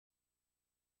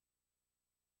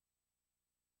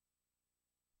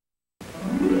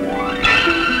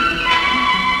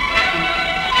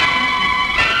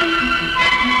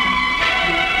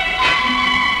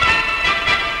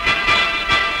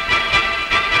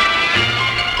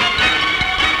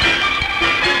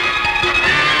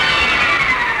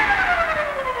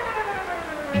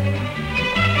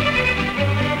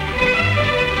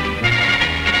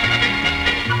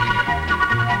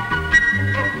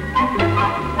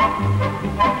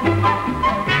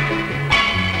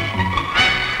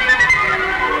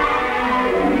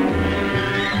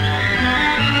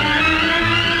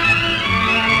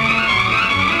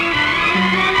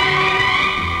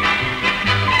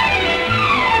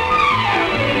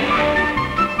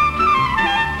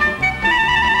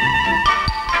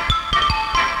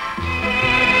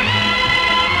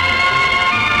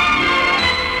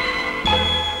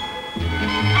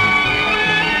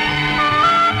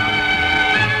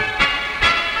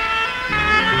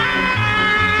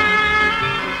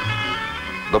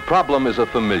problem is a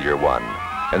familiar one,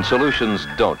 and solutions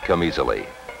don't come easily.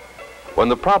 When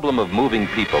the problem of moving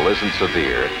people isn't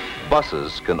severe,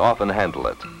 buses can often handle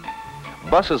it.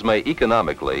 Buses may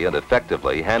economically and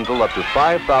effectively handle up to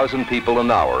 5,000 people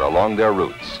an hour along their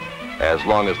routes, as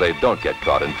long as they don't get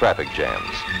caught in traffic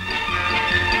jams.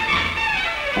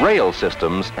 Rail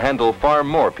systems handle far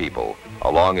more people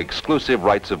along exclusive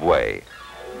rights of way,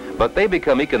 but they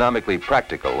become economically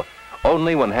practical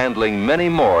only when handling many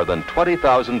more than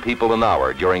 20,000 people an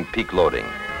hour during peak loading.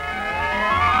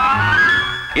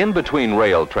 In between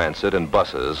rail transit and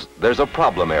buses, there's a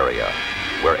problem area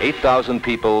where 8,000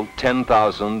 people,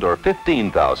 10,000, or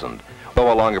 15,000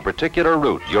 go along a particular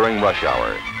route during rush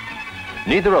hour.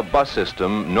 Neither a bus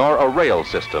system nor a rail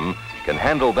system can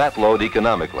handle that load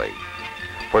economically.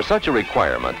 For such a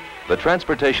requirement, the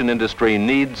transportation industry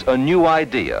needs a new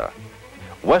idea.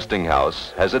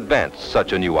 Westinghouse has advanced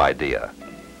such a new idea.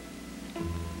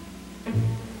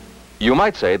 You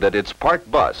might say that it's part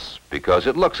bus because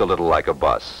it looks a little like a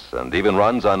bus and even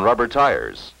runs on rubber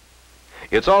tires.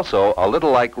 It's also a little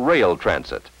like rail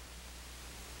transit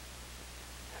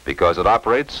because it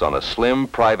operates on a slim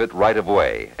private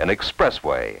right-of-way, an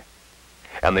expressway.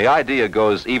 And the idea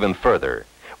goes even further,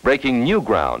 breaking new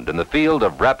ground in the field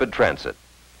of rapid transit.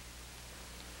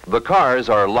 The cars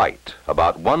are light,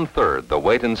 about 1/3 the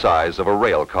weight and size of a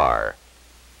rail car.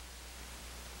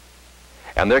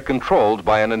 And they're controlled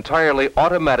by an entirely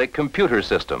automatic computer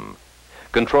system,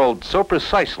 controlled so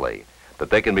precisely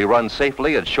that they can be run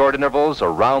safely at short intervals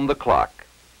around the clock.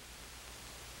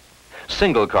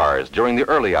 Single cars during the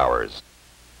early hours,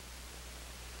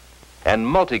 and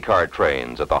multi-car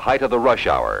trains at the height of the rush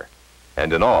hour,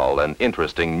 and in all an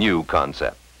interesting new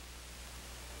concept.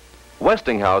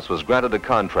 Westinghouse was granted a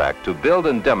contract to build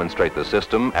and demonstrate the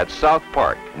system at South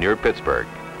Park near Pittsburgh.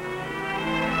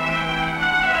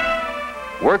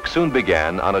 Work soon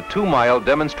began on a 2-mile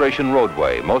demonstration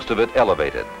roadway, most of it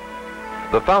elevated.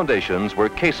 The foundations were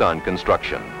caisson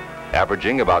construction,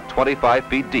 averaging about 25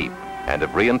 feet deep and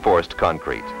of reinforced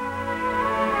concrete.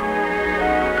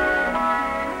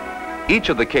 Each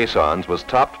of the caissons was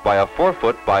topped by a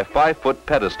 4-foot by 5-foot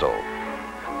pedestal.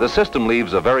 The system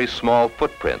leaves a very small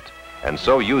footprint and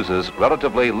so uses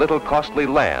relatively little costly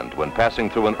land when passing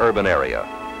through an urban area.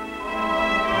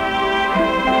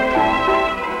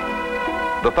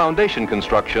 The foundation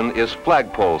construction is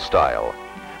flagpole style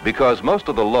because most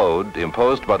of the load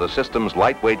imposed by the system's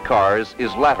lightweight cars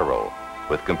is lateral,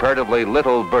 with comparatively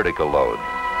little vertical load.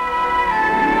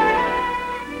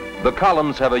 The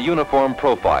columns have a uniform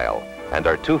profile and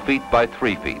are 2 feet by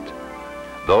 3 feet.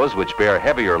 Those which bear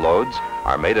heavier loads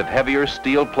are made of heavier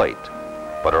steel plate,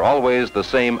 but are always the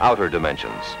same outer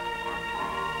dimensions.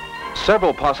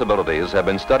 Several possibilities have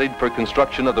been studied for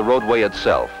construction of the roadway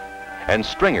itself, and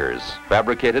stringers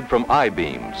fabricated from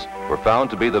I-beams were found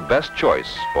to be the best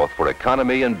choice both for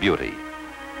economy and beauty.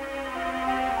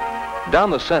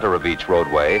 Down the center of each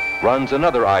roadway runs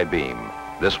another I-beam,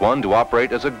 this one to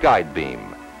operate as a guide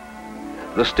beam.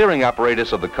 The steering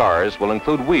apparatus of the cars will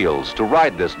include wheels to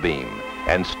ride this beam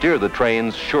and steer the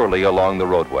trains surely along the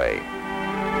roadway.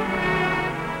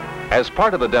 As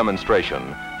part of the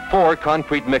demonstration, 4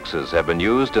 concrete mixes have been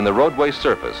used in the roadway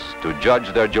surface to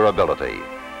judge their durability.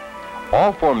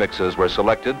 All 4 mixes were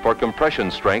selected for compression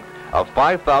strength of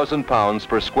 5,000 pounds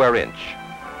per square inch,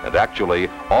 and actually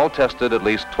all tested at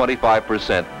least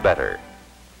 25% better.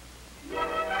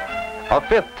 A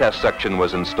 5th test section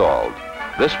was installed,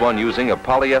 this one using a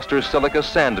polyester silica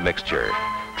sand mixture,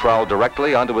 troweled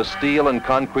directly onto a steel and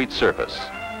concrete surface.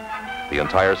 The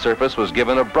entire surface was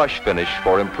given a brush finish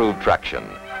for improved traction.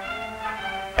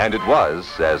 And it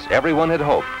was, as everyone had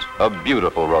hoped, a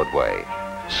beautiful roadway,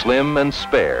 slim and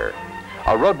spare,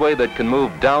 a roadway that can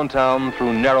move downtown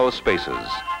through narrow spaces,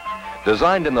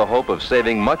 designed in the hope of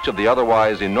saving much of the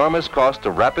otherwise enormous cost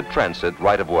of rapid transit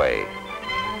right of way.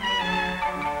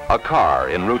 A car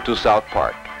en route to South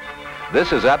Park.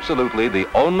 This is absolutely the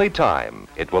only time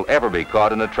it will ever be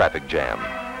caught in a traffic jam.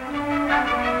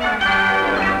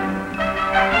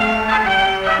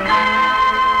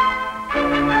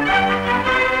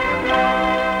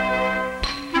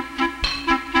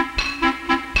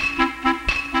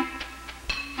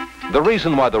 The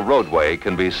reason why the roadway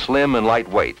can be slim and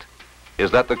lightweight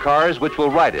is that the cars which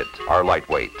will ride it are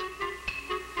lightweight.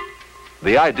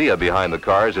 The idea behind the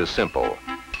cars is simple.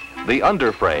 The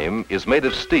underframe is made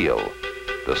of steel,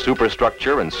 the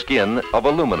superstructure and skin of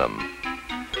aluminum.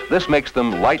 This makes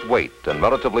them lightweight and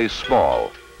relatively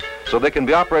small, so they can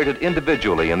be operated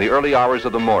individually in the early hours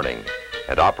of the morning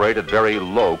and operate at very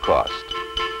low cost.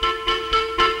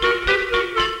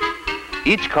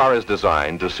 Each car is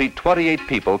designed to seat 28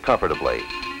 people comfortably,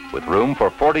 with room for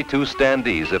 42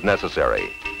 standees if necessary.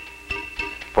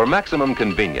 For maximum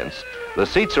convenience, the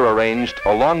seats are arranged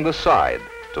along the side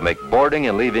to make boarding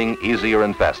and leaving easier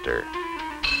and faster.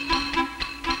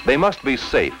 They must be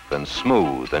safe and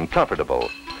smooth and comfortable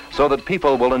so that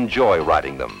people will enjoy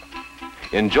riding them.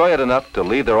 Enjoy it enough to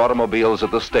leave their automobiles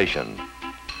at the station.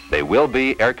 They will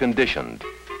be air-conditioned,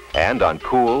 and on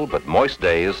cool but moist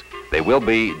days, they will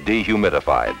be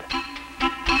dehumidified.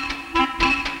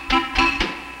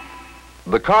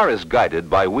 The car is guided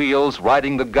by wheels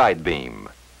riding the guide beam.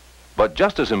 But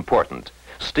just as important,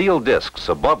 steel discs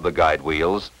above the guide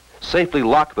wheels safely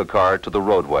lock the car to the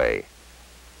roadway.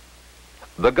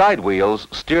 The guide wheels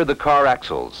steer the car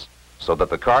axles so that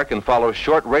the car can follow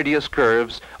short radius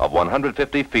curves of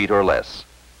 150 feet or less.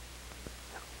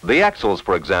 The axles,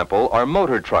 for example, are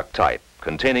motor truck type,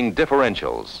 containing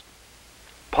differentials.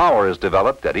 Power is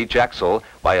developed at each axle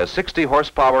by a 60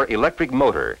 horsepower electric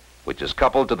motor, which is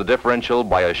coupled to the differential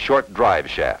by a short drive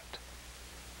shaft.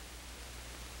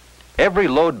 Every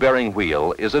load-bearing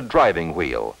wheel is a driving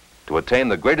wheel to attain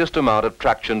the greatest amount of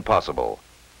traction possible.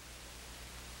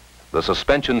 The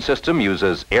suspension system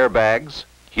uses airbags,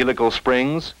 helical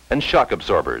springs, and shock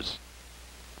absorbers.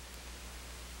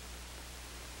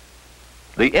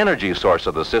 The energy source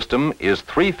of the system is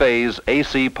three-phase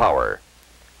AC power.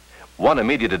 One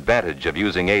immediate advantage of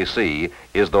using AC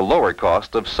is the lower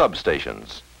cost of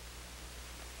substations.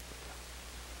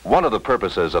 One of the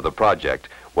purposes of the project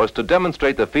was to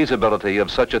demonstrate the feasibility of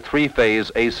such a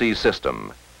three-phase AC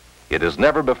system. It has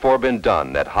never before been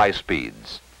done at high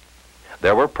speeds.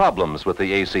 There were problems with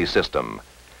the AC system,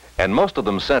 and most of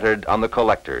them centered on the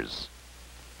collectors.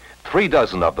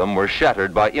 36 of them were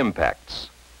shattered by impacts.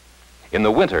 In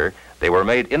the winter, they were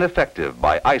made ineffective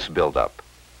by ice buildup.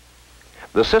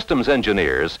 The system's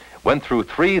engineers went through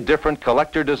 3 different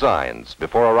collector designs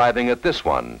before arriving at this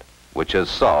one, which has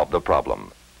solved the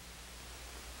problem.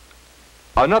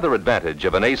 Another advantage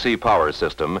of an AC power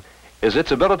system is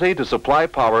its ability to supply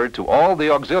power to all the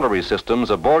auxiliary systems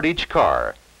aboard each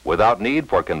car without need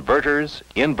for converters,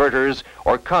 inverters,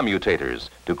 or commutators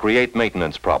to create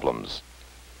maintenance problems.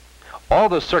 All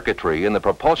the circuitry in the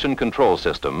propulsion control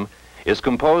system is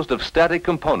composed of static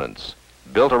components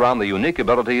built around the unique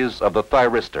abilities of the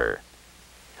thyristor.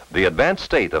 The advanced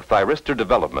state of thyristor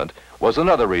development was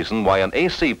another reason why an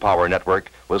AC power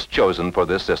network was chosen for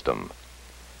this system.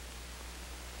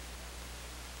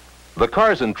 The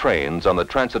cars and trains on the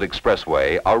Transit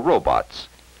Expressway are robots,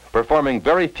 performing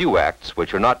very few acts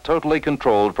which are not totally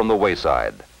controlled from the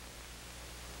wayside.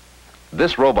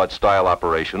 This robot-style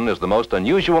operation is the most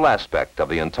unusual aspect of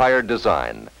the entire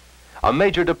design, a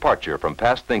major departure from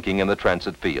past thinking in the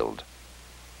transit field.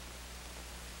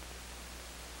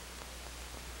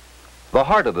 The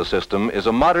heart of the system is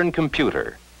a modern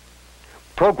computer.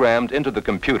 Programmed into the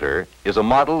computer is a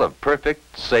model of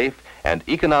perfect, safe, and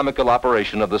economical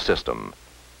operation of the system.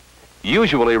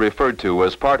 Usually referred to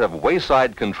as part of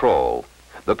wayside control,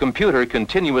 the computer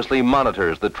continuously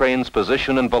monitors the train's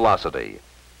position and velocity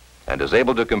and is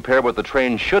able to compare what the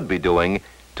train should be doing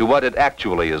to what it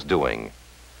actually is doing,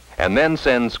 and then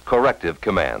sends corrective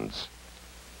commands.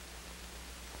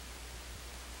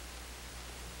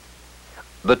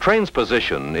 The train's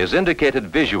position is indicated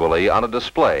visually on a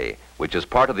display, which is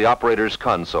part of the operator's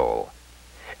console.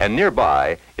 And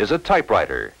nearby is a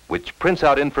typewriter, which prints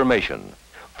out information,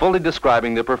 fully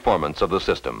describing the performance of the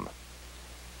system.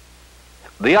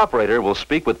 The operator will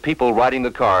speak with people riding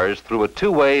the cars through a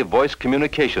two-way voice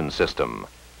communication system.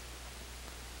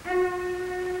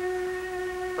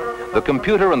 The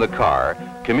computer and the car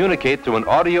communicate through an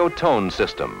audio tone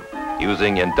system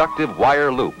using inductive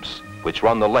wire loops, which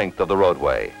run the length of the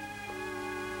roadway.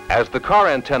 As the car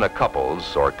antenna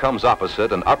couples or comes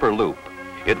opposite an upper loop,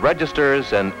 it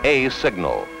registers an A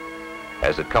signal.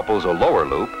 As it couples a lower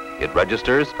loop, it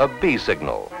registers a B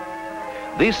signal.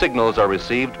 These signals are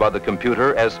received by the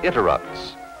computer as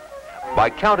interrupts. By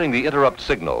counting the interrupt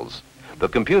signals, the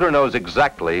computer knows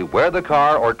exactly where the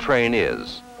car or train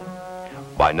is.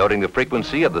 By noting the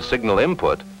frequency of the signal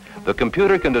input, the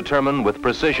computer can determine with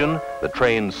precision the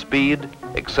train's speed,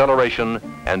 acceleration,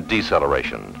 and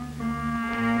deceleration.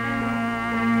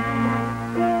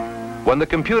 When the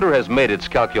computer has made its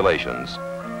calculations,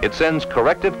 it sends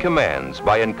corrective commands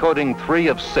by encoding 3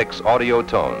 of 6 audio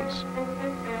tones.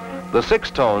 The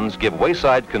 6 tones give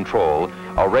wayside control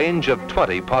a range of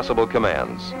 20 possible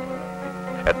commands.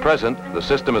 At present, the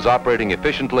system is operating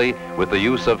efficiently with the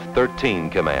use of 13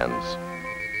 commands.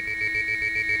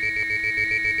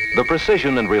 The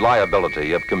precision and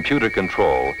reliability of computer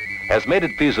control has made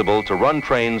it feasible to run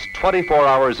trains 24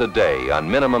 hours a day on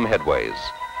minimum headways.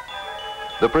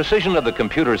 The precision of the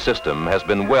computer system has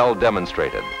been well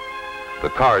demonstrated. The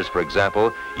cars, for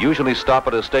example, usually stop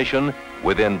at a station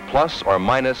within plus or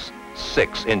minus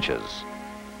 6 inches.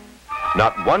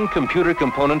 Not one computer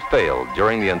component failed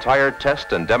during the entire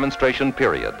test and demonstration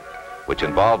period, which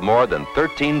involved more than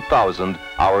 13,000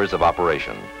 hours of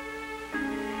operation.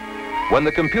 When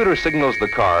the computer signals the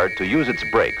car to use its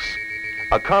brakes,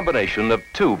 a combination of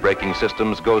 2 braking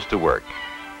systems goes to work.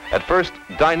 At first,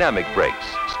 dynamic brakes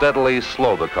steadily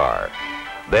slow the car.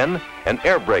 Then, an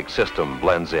air brake system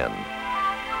blends in.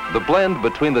 The blend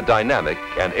between the dynamic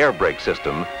and air brake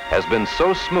system has been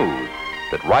so smooth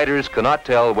that riders cannot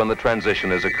tell when the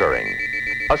transition is occurring.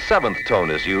 A 7th tone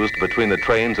is used between the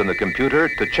trains and the computer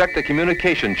to check the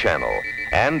communication channel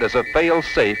and as a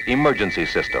fail-safe emergency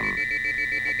system.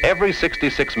 Every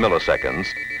 66 milliseconds,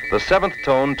 the 7th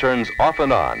tone turns off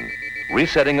and on,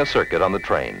 resetting a circuit on the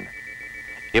train.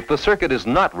 If the circuit is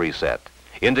not reset,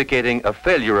 indicating a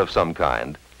failure of some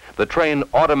kind, the train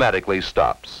automatically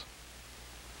stops.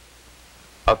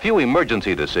 A few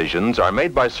emergency decisions are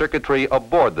made by circuitry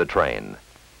aboard the train.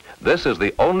 This is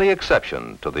the only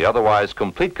exception to the otherwise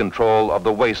complete control of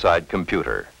the wayside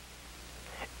computer.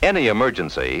 Any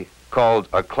emergency, called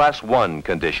a Class 1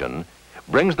 condition,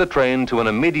 brings the train to an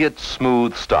immediate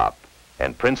smooth stop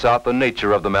and prints out the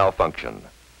nature of the malfunction.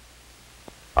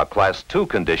 A Class 2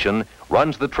 condition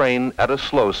runs the train at a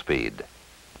slow speed.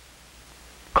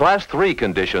 Class 3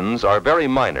 conditions are very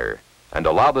minor and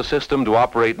allow the system to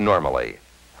operate normally.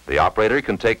 The operator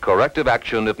can take corrective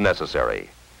action if necessary.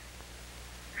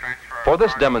 For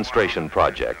this demonstration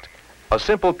project, a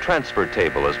simple transfer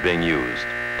table is being used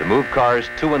to move cars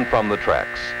to and from the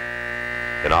tracks.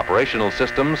 In operational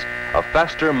systems, a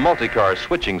faster multi-car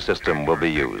switching system will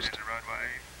be used.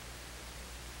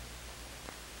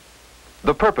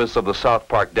 The purpose of the South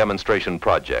Park demonstration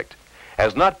project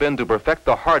has not been to perfect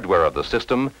the hardware of the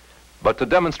system, but to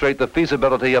demonstrate the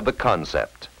feasibility of the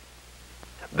concept.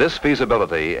 This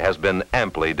feasibility has been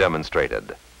amply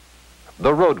demonstrated.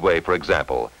 The roadway, for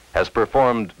example, has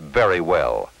performed very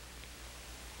well.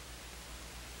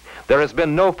 There has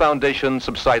been no foundation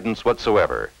subsidence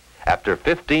whatsoever after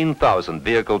 15,000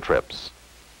 vehicle trips,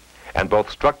 and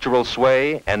both structural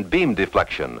sway and beam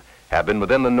deflection have been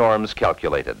within the norms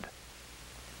calculated.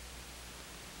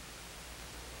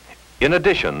 In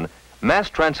addition, mass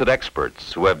transit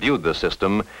experts who have viewed the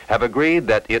system have agreed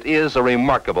that it is a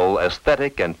remarkable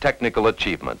aesthetic and technical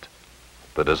achievement.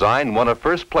 The design won a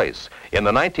first place in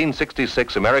the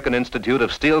 1966 American Institute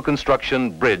of Steel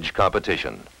Construction Bridge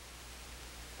Competition.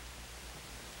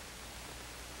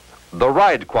 The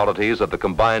ride qualities of the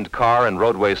combined car and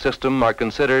roadway system are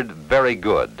considered very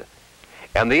good,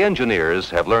 and the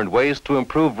engineers have learned ways to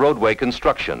improve roadway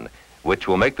construction, which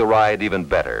will make the ride even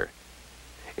better.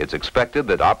 It's expected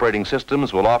that operating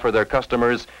systems will offer their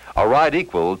customers a ride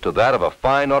equal to that of a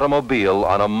fine automobile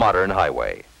on a modern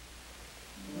highway.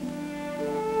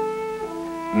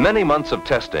 Many months of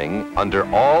testing under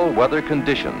all weather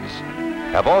conditions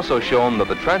have also shown that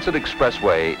the Transit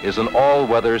Expressway is an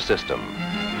all-weather system.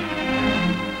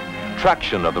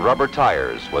 Traction of the rubber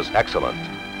tires was excellent.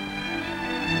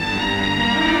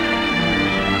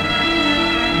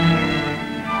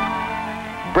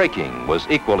 Braking was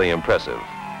equally impressive.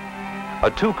 A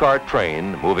 2-car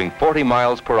train moving 40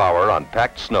 miles per hour on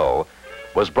packed snow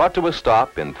was brought to a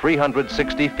stop in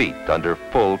 360 feet under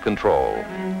full control.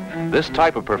 This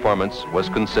type of performance was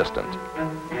consistent.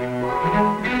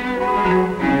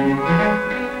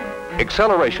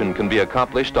 Acceleration can be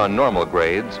accomplished on normal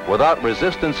grades without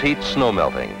resistance heat snow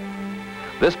melting.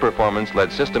 This performance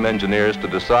led system engineers to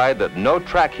decide that no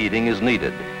track heating is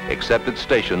needed except at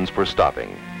stations for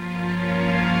stopping.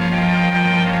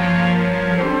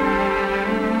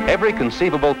 Every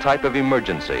conceivable type of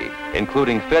emergency,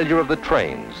 including failure of the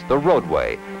trains, the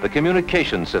roadway, the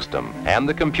communication system, and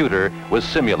the computer, was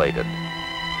simulated.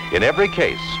 In every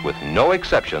case, with no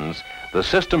exceptions, the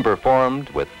system performed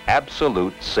with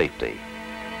absolute safety.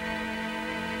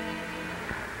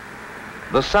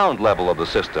 The sound level of the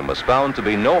system was found to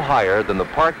be no higher than the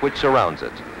park which surrounds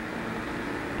it.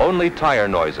 Only tire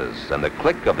noises and the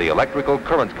click of the electrical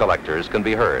current collectors can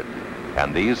be heard,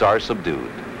 and these are subdued.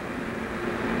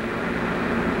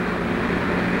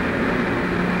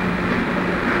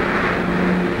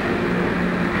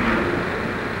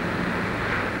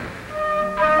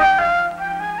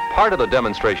 Part of the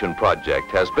demonstration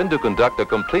project has been to conduct a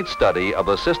complete study of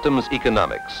the system's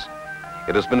economics.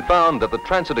 It has been found that the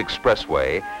Transit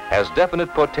Expressway has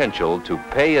definite potential to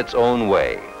pay its own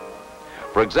way.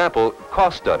 For example,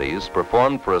 cost studies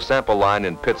performed for a sample line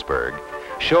in Pittsburgh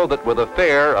show that with a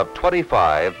fare of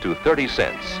 25 to 30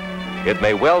 cents, it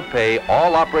may well pay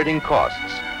all operating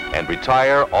costs and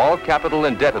retire all capital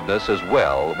indebtedness as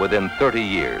well within 30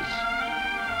 years.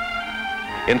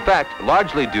 In fact,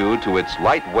 largely due to its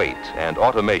light weight and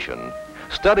automation,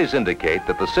 studies indicate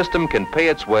that the system can pay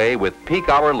its way with peak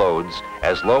hour loads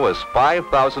as low as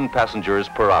 5,000 passengers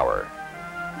per hour.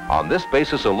 On this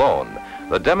basis alone,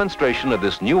 the demonstration of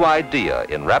this new idea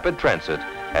in rapid transit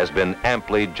has been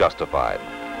amply justified.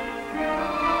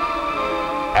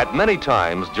 At many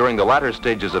times during the latter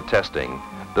stages of testing,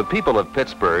 the people of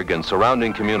Pittsburgh and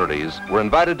surrounding communities were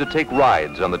invited to take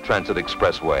rides on the Transit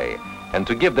Expressway and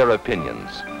to give their opinions.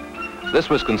 This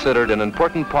was considered an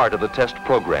important part of the test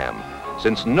program,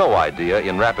 since no idea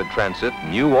in rapid transit,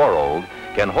 new or old,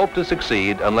 can hope to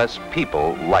succeed unless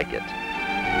people like it.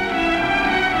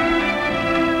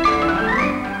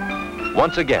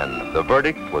 Once again, the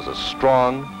verdict was a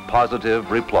strong,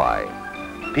 positive reply.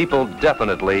 People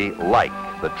definitely like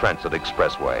the Transit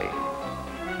Expressway.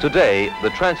 Today, the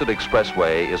Transit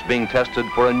Expressway is being tested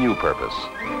for a new purpose,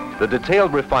 the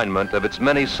detailed refinement of its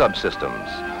many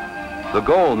subsystems. The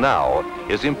goal now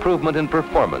is improvement in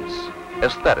performance,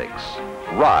 aesthetics,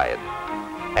 ride,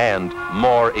 and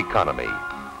more economy.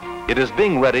 It is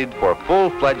being readied for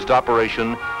full-fledged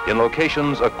operation in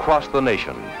locations across the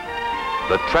nation.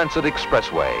 The Transit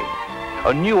Expressway,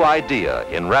 a new idea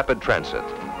in rapid transit,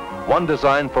 one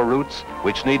designed for routes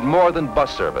which need more than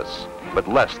bus service, but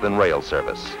less than rail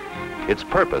service. Its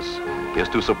purpose is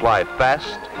to supply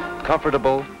fast,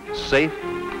 comfortable, safe,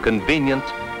 convenient,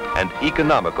 and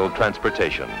economical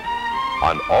transportation.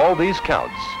 On all these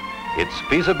counts, its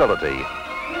feasibility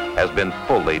has been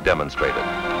fully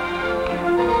demonstrated.